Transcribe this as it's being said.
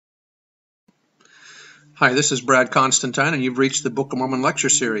Hi, this is Brad Constantine, and you've reached the Book of Mormon lecture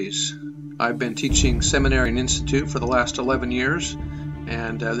series. I've been teaching seminary and institute for the last 11 years,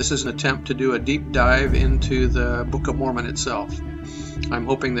 and this is an attempt to do a deep dive into the Book of Mormon itself. I'm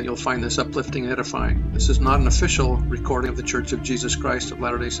hoping that you'll find this uplifting and edifying. This is not an official recording of the Church of Jesus Christ of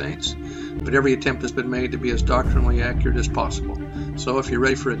Latter-day Saints, but every attempt has been made to be as doctrinally accurate as possible. So if you're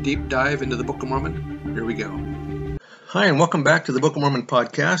ready for a deep dive into the Book of Mormon, here we go. Hi, and welcome back to the Book of Mormon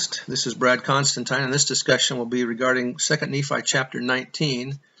podcast. This is Brad Constantine, and this discussion will be regarding 2 Nephi chapter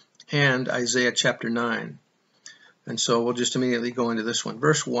 19 and Isaiah chapter 9. And so we'll just immediately go into this one.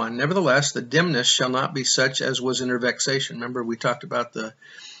 Verse 1, Nevertheless, the dimness shall not be such as was in her vexation. Remember, we talked about the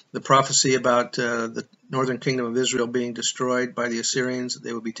prophecy about the northern kingdom of Israel being destroyed by the Assyrians, that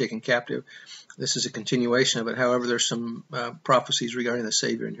they would be taken captive. This is a continuation of it. However, there's some prophecies regarding the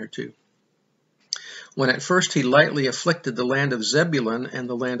Savior in here too. When at first he lightly afflicted the land of Zebulun and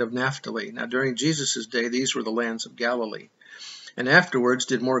the land of Naphtali. Now during Jesus' day, these were the lands of Galilee. And afterwards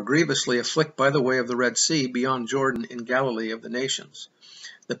did more grievously afflict by the way of the Red Sea beyond Jordan in Galilee of the nations.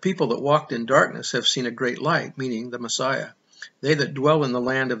 The people that walked in darkness have seen a great light, meaning the Messiah. They that dwell in the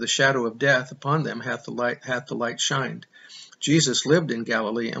land of the shadow of death, upon them hath the light shined. Jesus lived in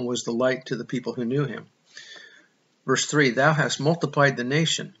Galilee and was the light to the people who knew him. Verse 3, Thou hast multiplied the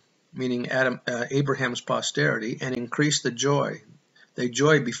nation, meaning Abraham's posterity, and increased the joy. They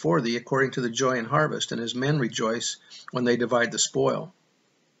joy before thee according to the joy in harvest, and as men rejoice when they divide the spoil.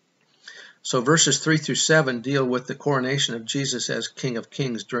 So verses 3 through 7 deal with the coronation of Jesus as King of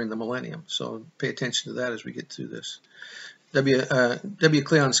Kings during the millennium. So pay attention to that as we get through this. W.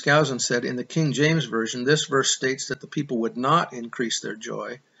 Cleon Skousen said, in the King James Version, this verse states that the people would not increase their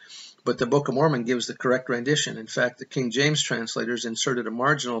joy, but the Book of Mormon gives the correct rendition. In fact, the King James translators inserted a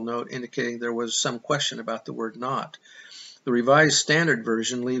marginal note indicating there was some question about the word not. The Revised Standard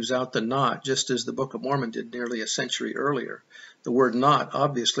Version leaves out the not, just as the Book of Mormon did nearly a century earlier. The word not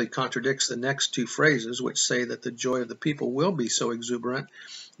obviously contradicts the next two phrases, which say that the joy of the people will be so exuberant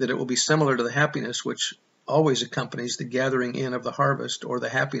that it will be similar to the happiness which always accompanies the gathering in of the harvest, or the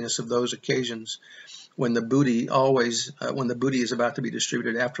happiness of those occasions when the booty is about to be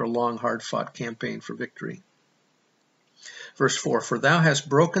distributed after a long, hard-fought campaign for victory. Verse 4, For thou hast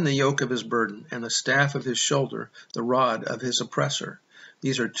broken the yoke of his burden, and the staff of his shoulder, the rod of his oppressor.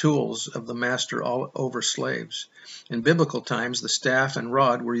 These are tools of the master all over slaves. In biblical times, the staff and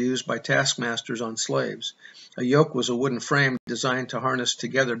rod were used by taskmasters on slaves. A yoke was a wooden frame designed to harness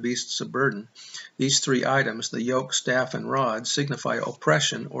together beasts of burden. These three items, the yoke, staff, and rod, signify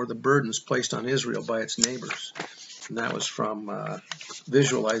oppression or the burdens placed on Israel by its neighbors. And that was from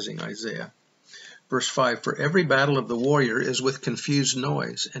Visualizing Isaiah. Verse 5, For every battle of the warrior is with confused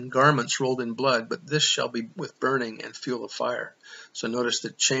noise, and garments rolled in blood, but this shall be with burning and fuel of fire. So notice the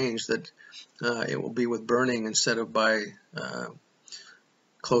change, that it will be with burning instead of by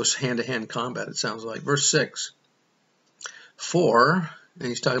close hand-to-hand combat, it sounds like. Verse 6, For, and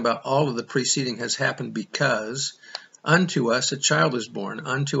he's talking about all of the preceding has happened because unto us a child is born,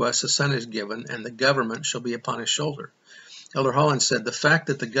 unto us a son is given, and the government shall be upon his shoulder. Elder Holland said the fact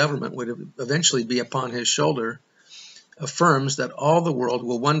that the government would eventually be upon his shoulder affirms that all the world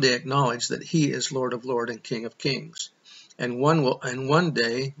will one day acknowledge that he is Lord of Lords and King of Kings, and one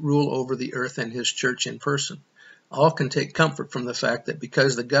day rule over the earth and his church in person. All can take comfort from the fact that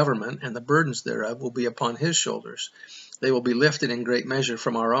because the government and the burdens thereof will be upon his shoulders, they will be lifted in great measure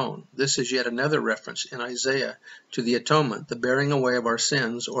from our own. This is yet another reference in Isaiah to the atonement, the bearing away of our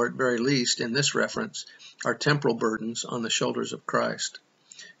sins, or at very least, in this reference, our temporal burdens on the shoulders of Christ.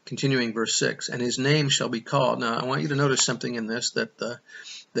 Continuing verse 6, And his name shall be called. Now, I want you to notice something in this, that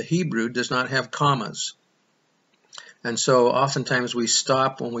the Hebrew does not have commas. And so oftentimes we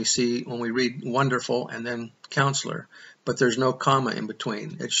stop when we read wonderful and then counselor, but there's no comma in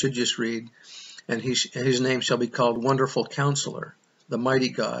between. It should just read, and his name shall be called Wonderful Counselor, the Mighty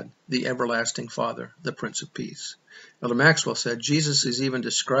God, the Everlasting Father, the Prince of Peace. Elder Maxwell said, Jesus is even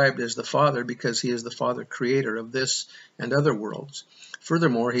described as the Father because he is the Father creator of this and other worlds.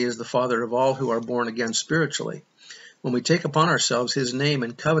 Furthermore, he is the Father of all who are born again spiritually. When we take upon ourselves his name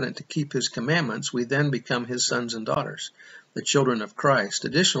and covenant to keep his commandments, we then become his sons and daughters, the children of Christ.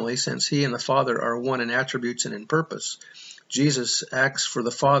 Additionally, since he and the Father are one in attributes and in purpose, Jesus acts for the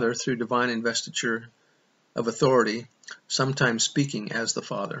Father through divine investiture of authority, sometimes speaking as the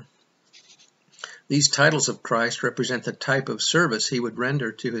Father. These titles of Christ represent the type of service he would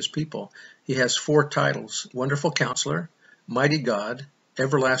render to his people. He has four titles: Wonderful Counselor, Mighty God,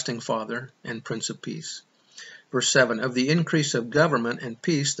 Everlasting Father, and Prince of Peace. Verse 7, Of the increase of government and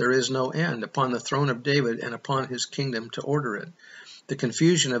peace there is no end upon the throne of David and upon his kingdom to order it. The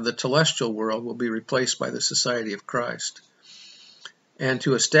confusion of the telestial world will be replaced by the society of Christ. And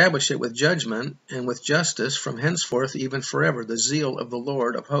to establish it with judgment and with justice from henceforth even forever, the zeal of the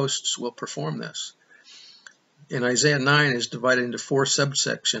Lord of hosts will perform this. In Isaiah 9 is divided into 4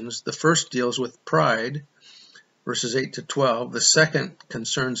 subsections. The first deals with pride, verses 8 to 12. The second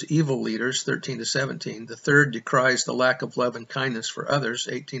concerns evil leaders, 13 to 17. The third decries the lack of love and kindness for others,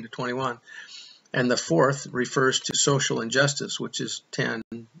 18 to 21. And the fourth refers to social injustice, which is 10,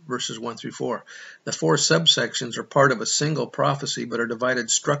 verses 1 through 4. The 4 subsections are part of a single prophecy, but are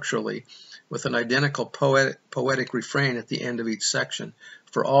divided structurally with an identical poetic refrain at the end of each section.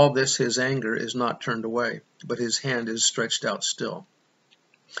 For all this his anger is not turned away, but his hand is stretched out still.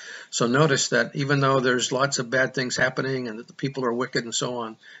 So notice that even though there's lots of bad things happening and that the people are wicked and so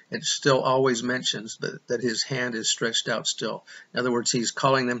on, it still always mentions that his hand is stretched out still. In other words, he's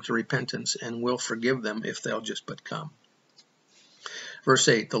calling them to repentance and will forgive them if they'll just but come. Verse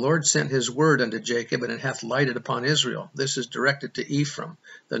 8, the Lord sent his word unto Jacob, and it hath lighted upon Israel. This is directed to Ephraim,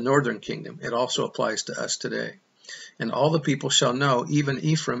 the northern kingdom. It also applies to us today. And all the people shall know, even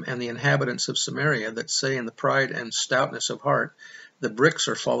Ephraim and the inhabitants of Samaria, that say in the pride and stoutness of heart, the bricks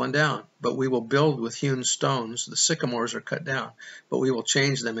are fallen down, but we will build with hewn stones. The sycamores are cut down, but we will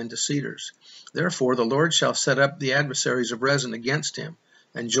change them into cedars. Therefore the Lord shall set up the adversaries of Rezin against him,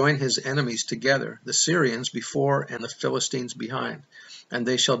 and join his enemies together, the Syrians before and the Philistines behind. And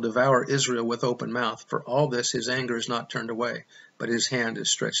they shall devour Israel with open mouth. For all this his anger is not turned away, but his hand is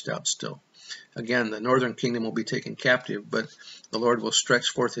stretched out still. Again, the northern kingdom will be taken captive, but the Lord will stretch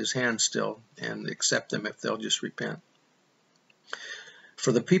forth his hand still and accept them if they'll just repent.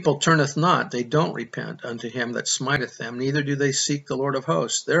 For the people turneth not, they don't repent unto him that smiteth them, neither do they seek the Lord of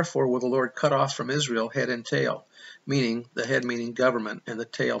hosts. Therefore will the Lord cut off from Israel head and tail, meaning the head meaning government, and the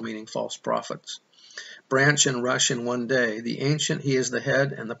tail meaning false prophets. Branch and rush in one day. The ancient, he is the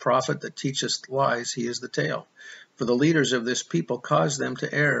head, and the prophet that teacheth lies, he is the tail. For the leaders of this people cause them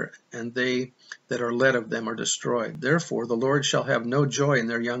to err, and they that are led of them are destroyed. Therefore the Lord shall have no joy in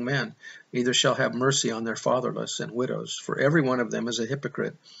their young men, neither shall have mercy on their fatherless and widows. For every one of them is a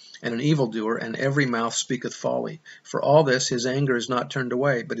hypocrite, and an evildoer, and every mouth speaketh folly. For all this his anger is not turned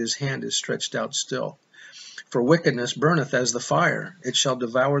away, but his hand is stretched out still. For wickedness burneth as the fire. It shall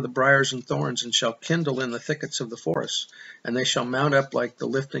devour the briars and thorns, and shall kindle in the thickets of the forests. And they shall mount up like the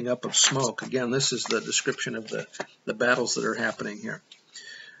lifting up of smoke. Again, this is the description of the battles that are happening here.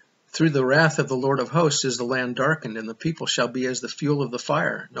 Through the wrath of the Lord of hosts is the land darkened, and the people shall be as the fuel of the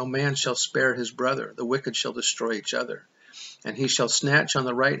fire. No man shall spare his brother. The wicked shall destroy each other. And he shall snatch on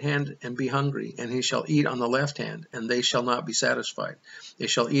the right hand and be hungry, and he shall eat on the left hand, and they shall not be satisfied. They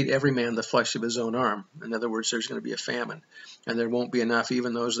shall eat every man the flesh of his own arm. In other words, there's going to be a famine, and there won't be enough,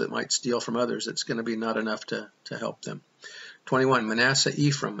 even those that might steal from others, it's going to be not enough to help them. 21, Manasseh,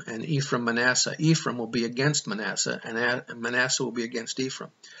 Ephraim, and Ephraim, Manasseh. Ephraim will be against Manasseh, and Manasseh will be against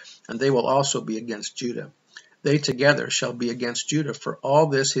Ephraim, and they will also be against Judah. They together shall be against Judah. For all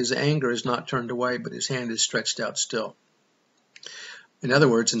this his anger is not turned away, but his hand is stretched out still. In other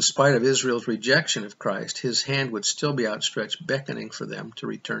words, in spite of Israel's rejection of Christ, his hand would still be outstretched, beckoning for them to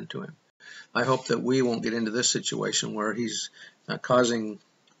return to him. I hope that we won't get into this situation where he's causing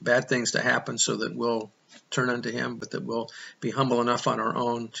bad things to happen so that we'll turn unto him, but that we'll be humble enough on our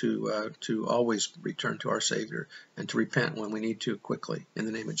own to always return to our Savior and to repent when we need to quickly. In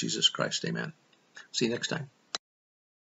the name of Jesus Christ, amen. See you next time.